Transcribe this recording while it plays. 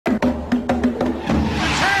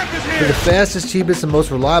For the fastest, cheapest, and most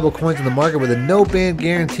reliable coins in the market with a no-ban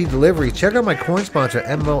guaranteed delivery, check out my coin sponsor,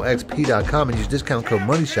 MMOXP.com, and use discount code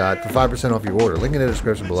MONEYSHOT for 5% off your order. Link in the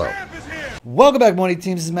description below. Welcome back, Money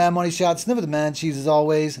Teams. This is Mad Money Shot. Sniff of the Man Cheese as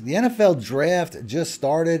always. The NFL draft just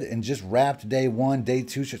started and just wrapped day one. Day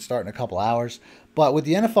two should start in a couple hours. But with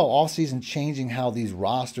the NFL offseason changing how these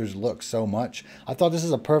rosters look so much, I thought this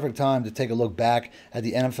is a perfect time to take a look back at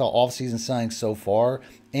the NFL offseason signings so far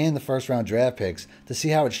and the first round draft picks to see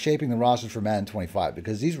how it's shaping the rosters for Madden 25,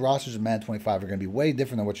 because these rosters of Madden 25 are going to be way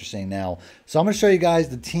different than what you're seeing now. So I'm going to show you guys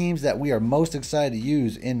the teams that we are most excited to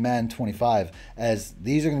use in Madden 25, as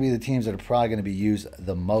these are going to be the teams that are probably going to be used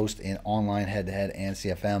the most in online head-to-head and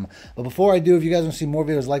CFM. But before I do, if you guys want to see more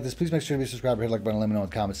videos like this, please make sure to be subscribed, hit the like button, let me know in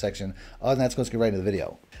the comment section. Other than that, let's get right into the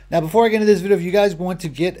video. Now, before I get into this video, if you guys want to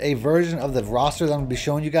get a version of the roster that I'm going to be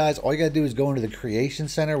showing you guys, all you got to do is go into the Creation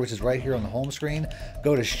Center, which is right here on the home screen.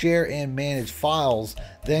 Go to Share and Manage Files,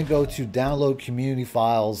 then go to Download Community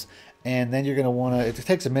Files, and then you're going to want to, it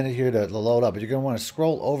takes a minute here to load up, but you're going to want to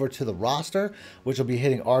scroll over to the roster, which will be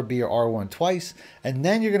hitting RB or R1 twice, and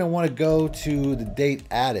then you're going to want to go to the date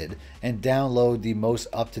added and download the most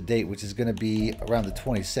up-to-date, which is going to be around the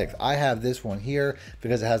 26th. I have this one here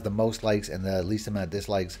because it has the most likes and the least amount of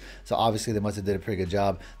dislikes, so obviously they must have did a pretty good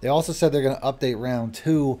job. They also said they're going to update round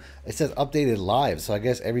 2. It says updated live, so I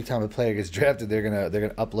guess every time a player gets drafted, they're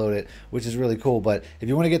gonna upload it, which is really cool. But if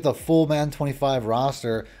you want to get the full Madden 25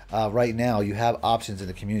 roster right now, you have options in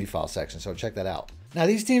the community file section, so check that out. Now,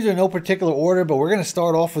 these teams are in no particular order, but we're going to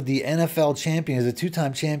start off with the NFL champions, the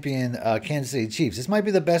two-time champion Kansas City Chiefs. This might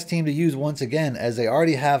be the best team to use once again, as they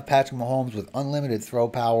already have Patrick Mahomes with unlimited throw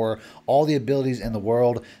power, all the abilities in the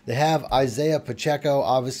world. They have Isaiah Pacheco,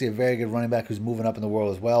 obviously a very good running back who's moving up in the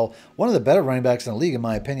world as well. One of the better running backs in the league, in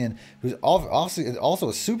my opinion, who's also a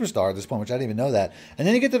superstar at this point, which I didn't even know that. And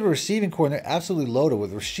then you get to the receiving core, and they're absolutely loaded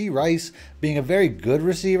with Rashee Rice being a very good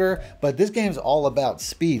receiver, but this game's all about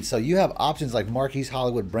speed. So you have options like Marquise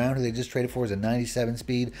Hollywood Brown, who they just traded for, is a 97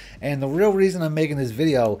 speed. And the real reason I'm making this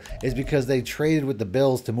video is because they traded with the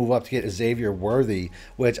Bills to move up to get Xavier Worthy,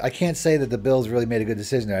 which I can't say that the Bills really made a good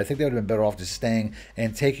decision there. I think they would have been better off just staying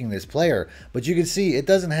and taking this player. But you can see it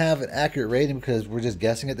doesn't have an accurate rating because we're just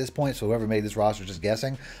guessing at this point, so whoever made this roster is just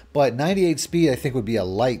guessing. But 98 speed I think would be a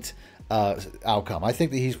light outcome. I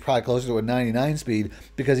think that he's probably closer to a 99 speed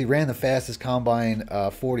because he ran the fastest combine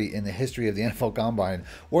 40 in the history of the NFL combine,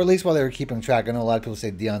 or at least while they were keeping track. I know a lot of people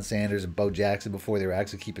say Deion Sanders and Bo Jackson before they were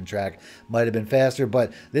actually keeping track might have been faster,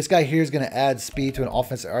 but this guy here is going to add speed to an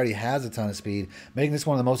offense that already has a ton of speed, making this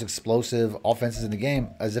one of the most explosive offenses in the game,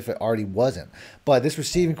 as if it already wasn't. But this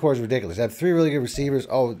receiving core is ridiculous. They have 3 really good receivers.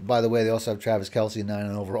 Oh, by the way, they also have Travis Kelce,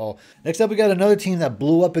 9 overall. Next up, we got another team that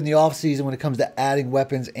blew up in the offseason when it comes to adding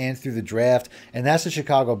weapons and through the draft, and that's the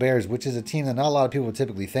Chicago Bears, which is a team that not a lot of people would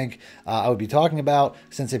typically think I would be talking about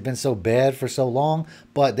since they've been so bad for so long,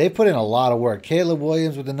 but they've put in a lot of work. Caleb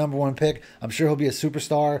Williams with the #1 pick. I'm sure he'll be a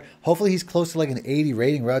superstar. Hopefully he's close to like an 80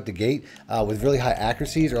 rating right out the gate with really high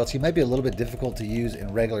accuracies, or else he might be a little bit difficult to use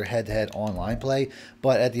in regular head-to-head online play.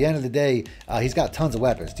 But at the end of the day, he's got tons of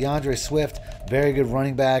weapons. DeAndre Swift, very good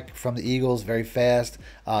running back from the Eagles, very fast.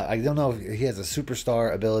 I don't know if he has a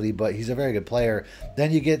superstar ability, but he's a very good player.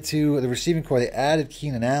 Then you get to the receiving core. They added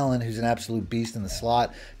Keenan Allen, who's an absolute beast in the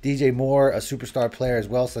slot. DJ Moore, a superstar player as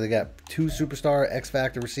well. So they got 2 superstar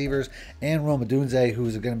X-Factor receivers, and Rome Odunze,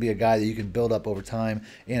 who's going to be a guy that you can build up over time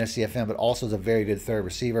in a CFM, but also is a very good third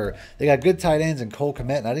receiver. They got good tight ends in Cole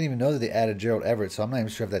Kmet, and I didn't even know that they added Gerald Everett, so I'm not even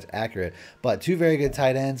sure if that's accurate. But 2 very good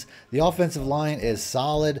tight ends. The offensive line is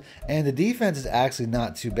solid, and the defense is actually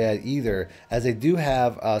not too bad either, as they do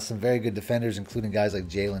have some very good defenders, including guys like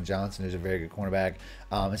Jalen Johnson, who's a very good cornerback,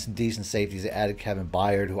 and some decent safeties. They added Kevin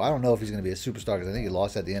Byard, who I don't know if he's going to be a superstar because I think he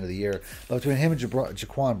lost at the end of the year. But between him and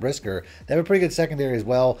Jaquan Brisker, they have a pretty good secondary as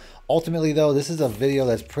well. Ultimately, though, this is a video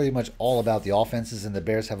that's pretty much all about the offenses, and the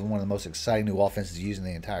Bears have one of the most exciting new offenses to use in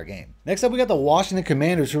the entire game. Next up, we got the Washington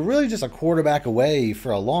Commanders, who are really just a quarterback away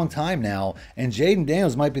for a long time now, and Jaden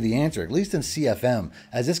Daniels might be the answer, at least in CFM,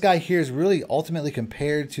 as this guy here is really ultimately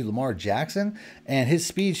compared to Lamar Jackson, and his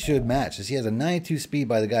speed should match, as he has a 92 speed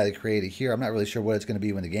by the guy that created here. I'm not really sure what it's going to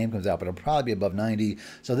be when the game comes out, but it'll probably be above 90.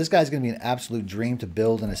 So this guy's going to be an absolute dream to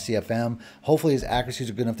build in a CFM. Hopefully his accuracies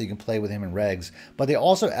are good enough that you can play with him in regs. But they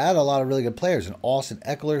also add a lot of really good players. And Austin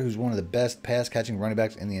Eckler, who's one of the best pass-catching running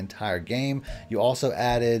backs in the entire game. You also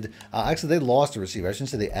added, actually they lost a receiver. I shouldn't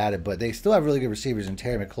say they added, but they still have really good receivers in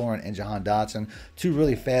Terry McLaurin and Jahan Dotson. 2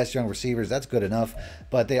 really fast young receivers. That's good enough.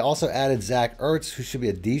 But they also added Zach Ertz, who should be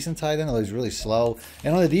a decent tight end, although he's really slow.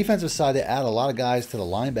 And on the defensive side, they add a lot of guys to the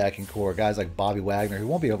linebacking core. Guys like Bobby Wagner, Wagner, who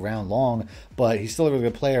won't be around long, but he's still a really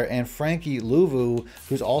good player, and Frankie Louvu,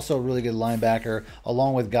 who's also a really good linebacker,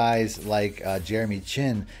 along with guys like Jeremy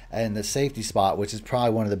Chin in the safety spot, which is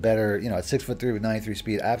probably one of the better, you know, at 6'3" with 93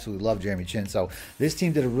 speed. I absolutely love Jeremy Chin. So this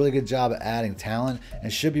team did a really good job at adding talent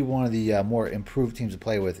and should be one of the more improved teams to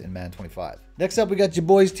play with in Madden 25. Next up, we got your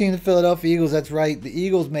boys team, the Philadelphia Eagles. That's right. The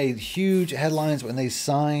Eagles made huge headlines when they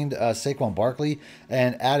signed Saquon Barkley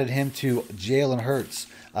and added him to Jalen Hurts,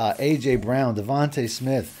 A.J. Brown, Devontae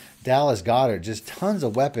Smith, Dallas Goedert, just tons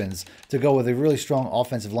of weapons to go with a really strong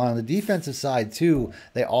offensive line. On the defensive side, too,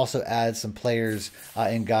 they also added some players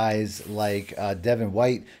and guys like Devin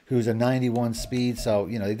White, who's a 91 speed. So,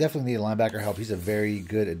 you know, they definitely need a linebacker help. He's a very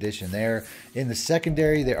good addition there. In the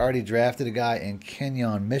secondary, they already drafted a guy in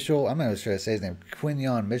Kenyon Mitchell. I'm not even sure how to say his name.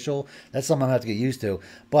 Quinyon Mitchell. That's something I'm going to have to get used to.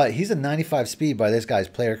 But he's a 95 speed by this guy's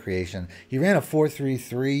player creation. He ran a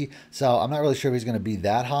 4.33, so I'm not really sure if he's going to be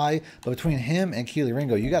that high. But between him and Keely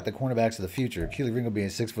Ringo, you got the cornerbacks of the future. Keely Ringo being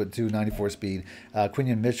 6'2", 94 speed.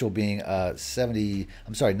 Quinyon Mitchell being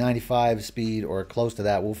 95 speed or close to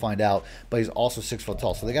that. We'll find out. But he's also 6 foot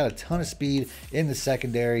tall. So they got a ton of speed in the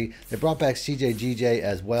secondary. They brought back CJ GJ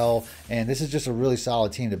as well. And this is just a really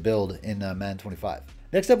solid team to build in Madden 25.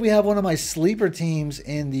 Next up, we have one of my sleeper teams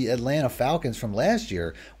in the Atlanta Falcons from last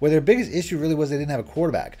year, where their biggest issue really was they didn't have a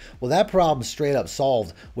quarterback. Well, that problem straight up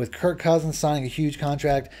solved with Kirk Cousins signing a huge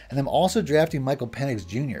contract and them also drafting Michael Penix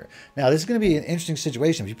Jr. Now, this is going to be an interesting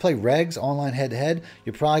situation. If you play regs online head-to-head,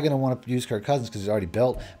 you're probably going to want to use Kirk Cousins because he's already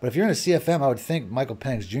built. But if you're in a CFM, I would think Michael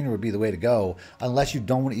Penix Jr. would be the way to go, unless you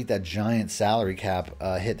don't want to eat that giant salary cap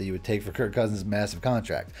hit that you would take for Kirk Cousins' massive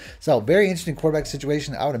contract. So, very interesting quarterback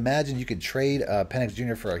situation. I would imagine you could trade Penix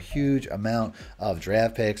Jr. for a huge amount of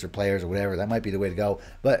draft picks or players or whatever. That might be the way to go,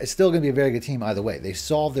 but it's still going to be a very good team either way. They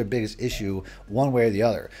solved their biggest issue one way or the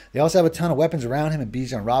other. They also have a ton of weapons around him, and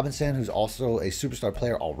Bijan Robinson, who's also a superstar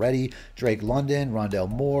player already, Drake London, Rondell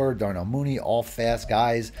Moore, Darnell Mooney, all fast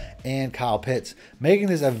guys, and Kyle Pitts, making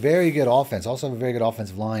this a very good offense. Also have a very good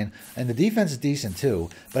offensive line, and the defense is decent too.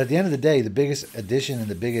 But at the end of the day, the biggest addition and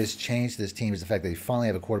the biggest change to this team is the fact that they finally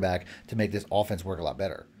have a quarterback to make this offense work a lot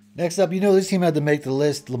better. Next up, you know this team had to make the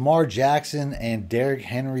list. Lamar Jackson and Derrick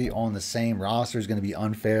Henry on the same roster is going to be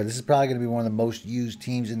unfair. This is probably going to be one of the most used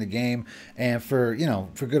teams in the game, and for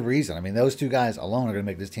good reason. I mean, those two guys alone are going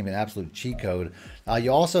to make this team an absolute cheat code.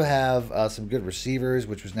 You also have some good receivers,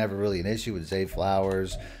 which was never really an issue with Zay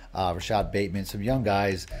Flowers, Rashad Bateman, some young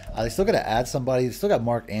guys. They still got to add somebody. They still got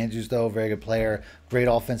Mark Andrews, though, very good player. Great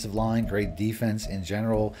offensive line, great defense in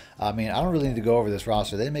general. I mean, I don't really need to go over this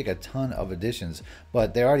roster. They didn't make a ton of additions,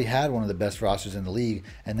 but they already had one of the best rosters in the league.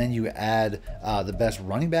 And then you add the best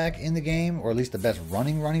running back in the game, or at least the best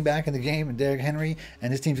running back in the game, in Derrick Henry,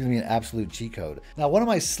 and this team's going to be an absolute cheat code. Now, one of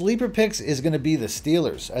my sleeper picks is going to be the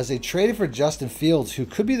Steelers, as they traded for Justin Fields, who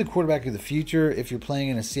could be the quarterback of the future if you're playing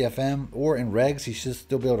in a CFM or in regs. He should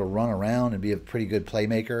still be able to run around and be a pretty good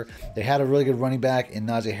playmaker. They had a really good running back in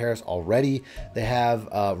Najee Harris already. They have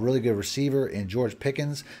a really good receiver in George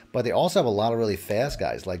Pickens, but they also have a lot of really fast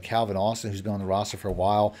guys like Calvin Austin, who's been on the roster for a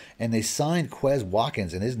while, and they signed Quez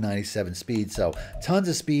Watkins in his 97 speed, so tons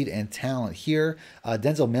of speed and talent here.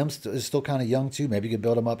 Denzel Mims is still kind of young too. Maybe you could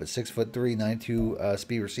build him up at 6'3", 92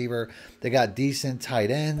 speed receiver. They got decent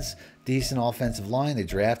tight ends, decent offensive line. They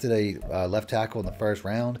drafted a left tackle in the first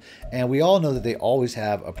round, and we all know that they always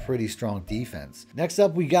have a pretty strong defense. Next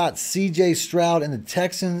up, we got C.J. Stroud and the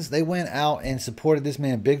Texans. They went out and supported this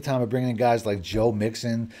man big time by bringing in guys like Joe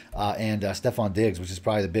Mixon and Stephon Diggs, which is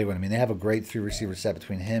probably the big one. I mean, they have a great three receiver set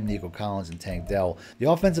between him, Nico Collins, and Tank Dell. The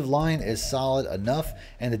offensive line is solid enough,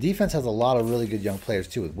 and the defense has a lot of really good young players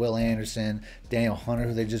too, with Will Anderson, Daniel Hunter,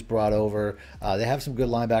 who they just brought over. They have some good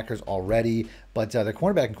linebackers already, but their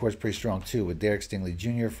cornerback core is pretty strong too, with Derek Stingley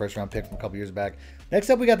Jr., first-round pick from a couple years back. Next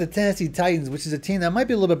up, we got the Tennessee Titans, which is a team that might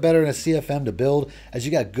be a little bit better in a CFM to build, as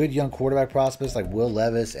you got good young quarterback prospects like Will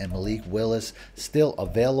Levis and Malik Willis still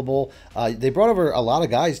available. They brought over a lot of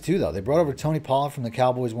guys too, though. They brought over Tony Pollard from the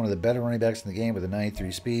Cowboys, one of the better running backs in the game with a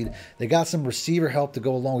 93 speed. They got some receiver help to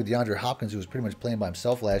go along with DeAndre Hopkins, who was pretty much playing by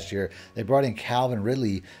himself last year. They brought in Calvin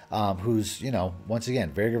Ridley, who's, once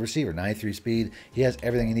again, very good receiver, 93 speed. He has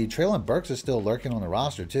everything you need. Treylon Burks is still lurking on the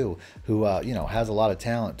roster too, who, has a lot of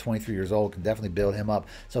talent, 23 years old, can definitely build him up.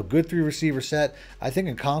 So good three receiver set. I think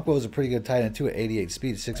Okonkwo is a pretty good tight end too at 88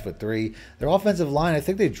 speed, 6'3". Their offensive line, I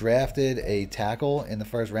think they drafted a tackle in the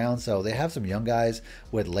first round, so they have some young guys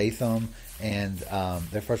with Latham and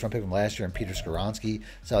their first round pick from last year, and Peter Skoronski.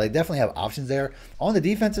 So they definitely have options there. On the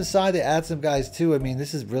defensive side, they add some guys too. I mean,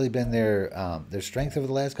 this has really been their strength over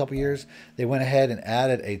the last couple years. They went ahead and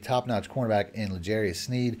added a top-notch cornerback in L'Jarius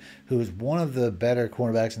Sneed, who is one of the better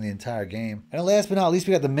cornerbacks in the entire game. And last but not least,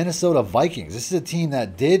 we got the Minnesota Vikings. This is a team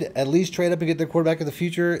that did at least trade up and get their quarterback of the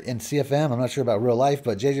future in CFM. I'm not sure about real life,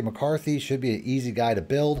 but JJ McCarthy should be an easy guy to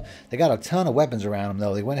build. They got a ton of weapons around him,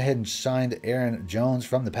 though. They went ahead and signed Aaron Jones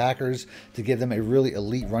from the Packers to give them a really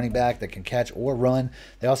elite running back that can catch or run.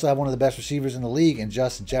 They also have one of the best receivers in the league in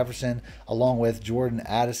Justin Jefferson, along with Jordan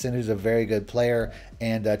Addison, who's a very good player,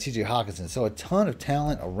 and TJ Hawkinson. So a ton of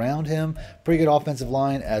talent around him. Pretty good offensive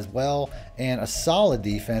line as well, and a solid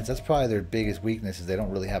defense. That's probably their biggest weakness, is they don't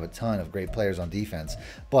really have a ton of great players on defense.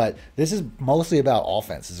 But this is mostly about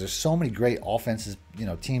offenses. There's so many great offenses,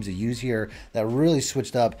 teams to use here that really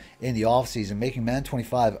switched up in the offseason, making Madden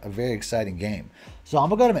 25 a very exciting game. So I'm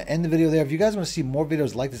going to go ahead and end the video there. If you guys want to see more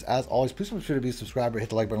videos like this, as always, please make sure to be a subscriber, hit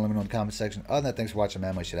the like button, let me know in the comment section. Other than that, thanks for watching,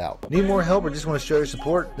 man. My shit out. Need more help or just want to show your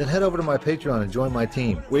support? Then head over to my Patreon and join my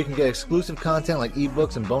team, where you can get exclusive content like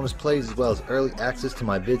ebooks and bonus plays, as well as early access to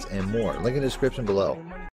my vids and more. Link in the description below.